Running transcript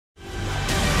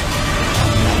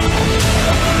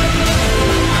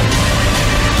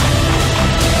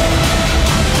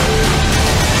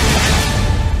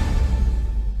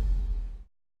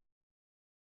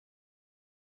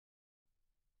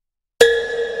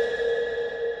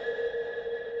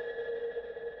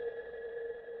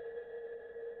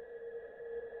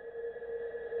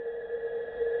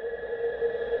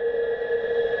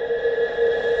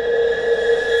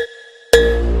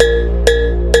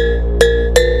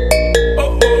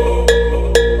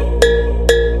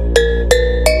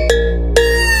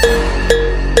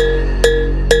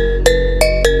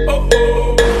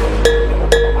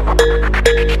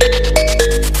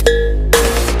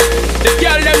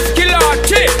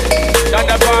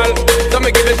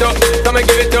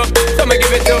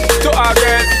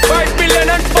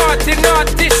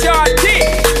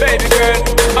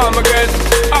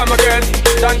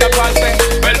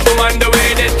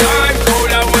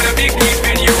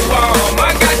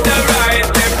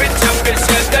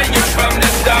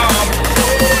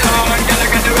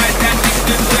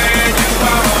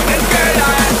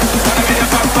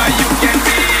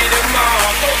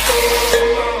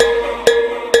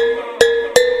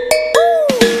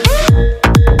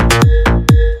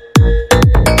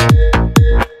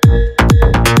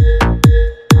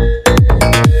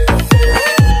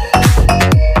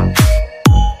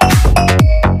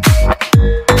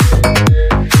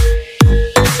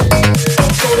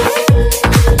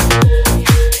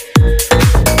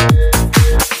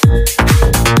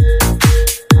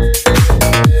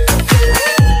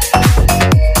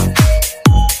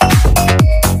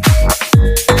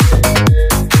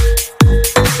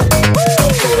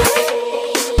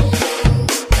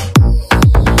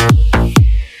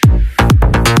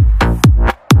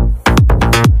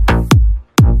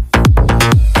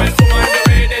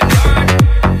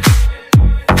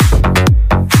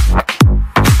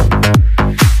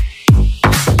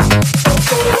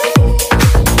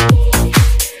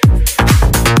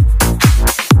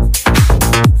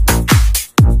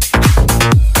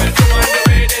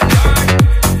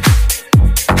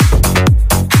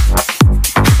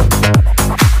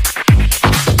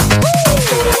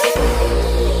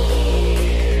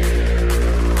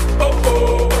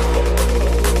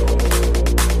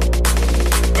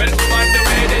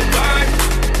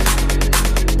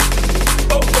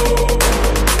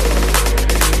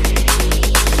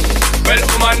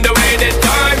come on the way this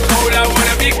time. Cold, I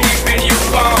wanna be keeping you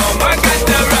warm. I got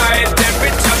the right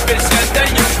temperature to shelter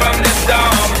you from the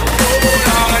storm. Hold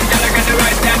on, girl, I got the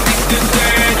right tactics to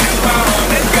turn you on.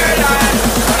 And girl, I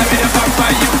wanna be the papa,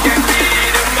 you can be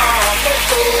the mom.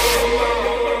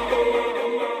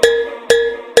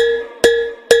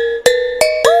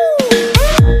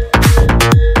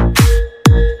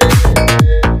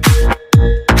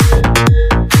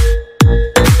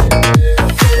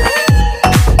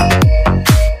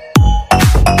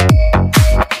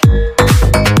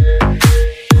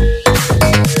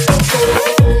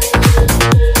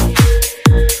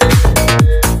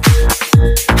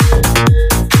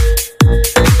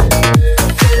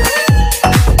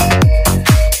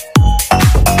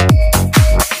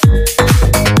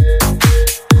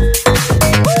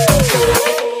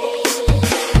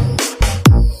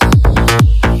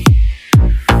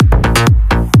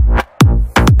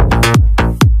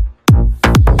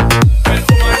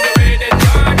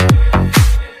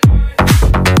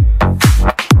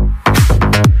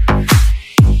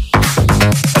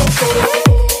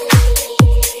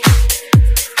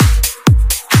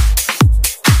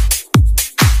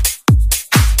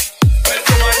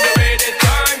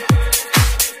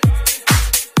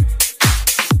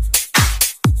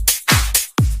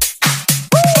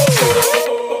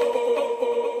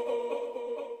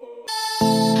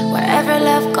 Wherever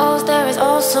love goes, there is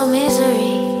also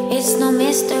misery. It's no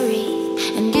mystery.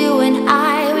 And you and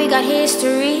I, we got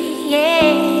history,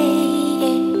 yeah.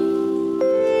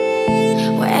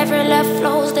 Wherever love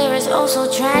flows, there is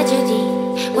also tragedy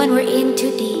when we're in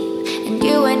too deep. And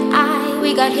you and I,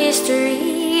 we got history,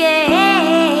 yeah.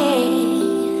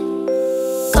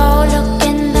 Go look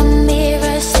in the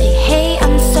mirror, say, hey,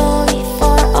 I'm sorry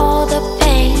for all the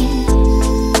pain.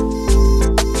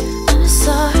 I'm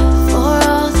sorry.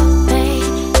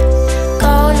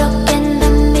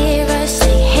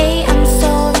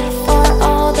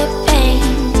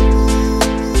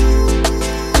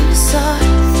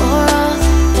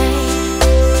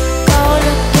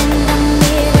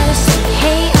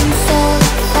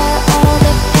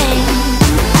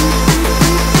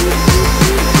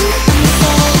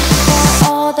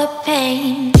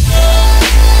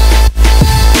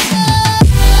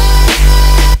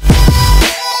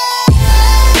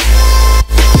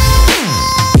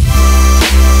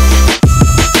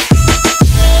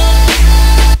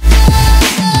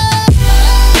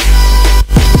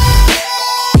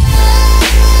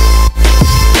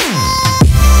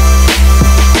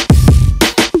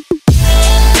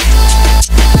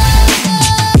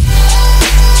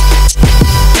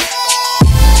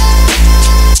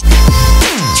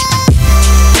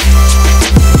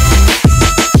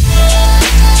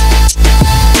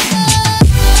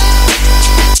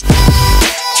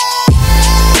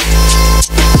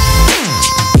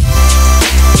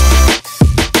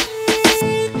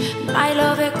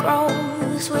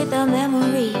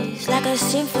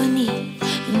 Symphony,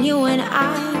 and you and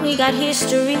I, we got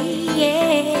history,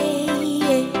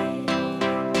 yeah.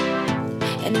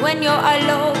 And when you're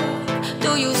alone,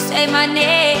 do you say my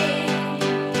name,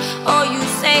 or you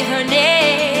say her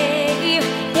name,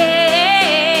 yeah.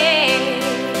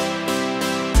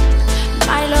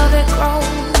 My love, it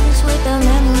grows with the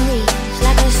memories,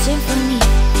 like a symphony,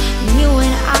 and you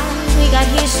and I, we got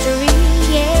history,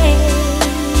 yeah.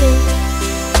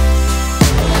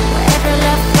 Wherever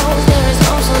love goes, there is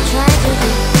also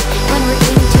tragedy when we're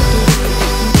in too deep.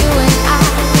 And you and I,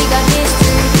 we got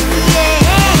history, yeah.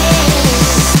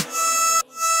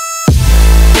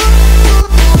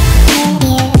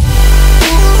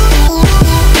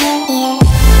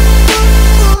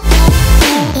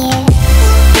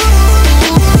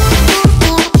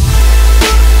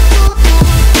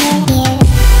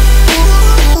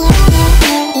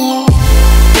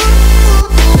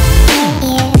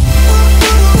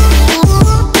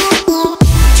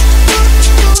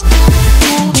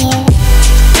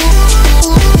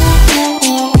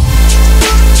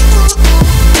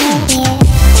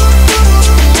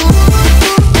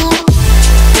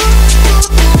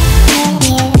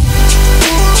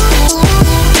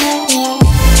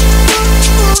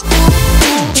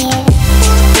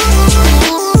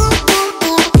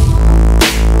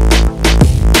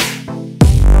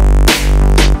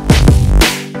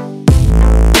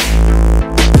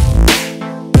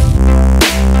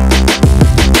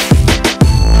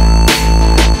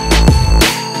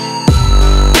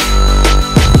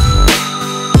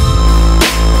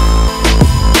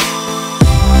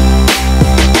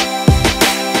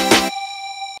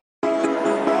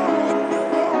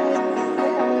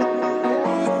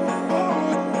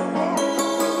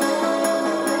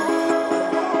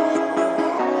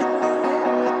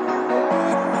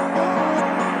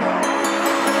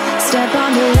 step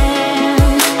on the land.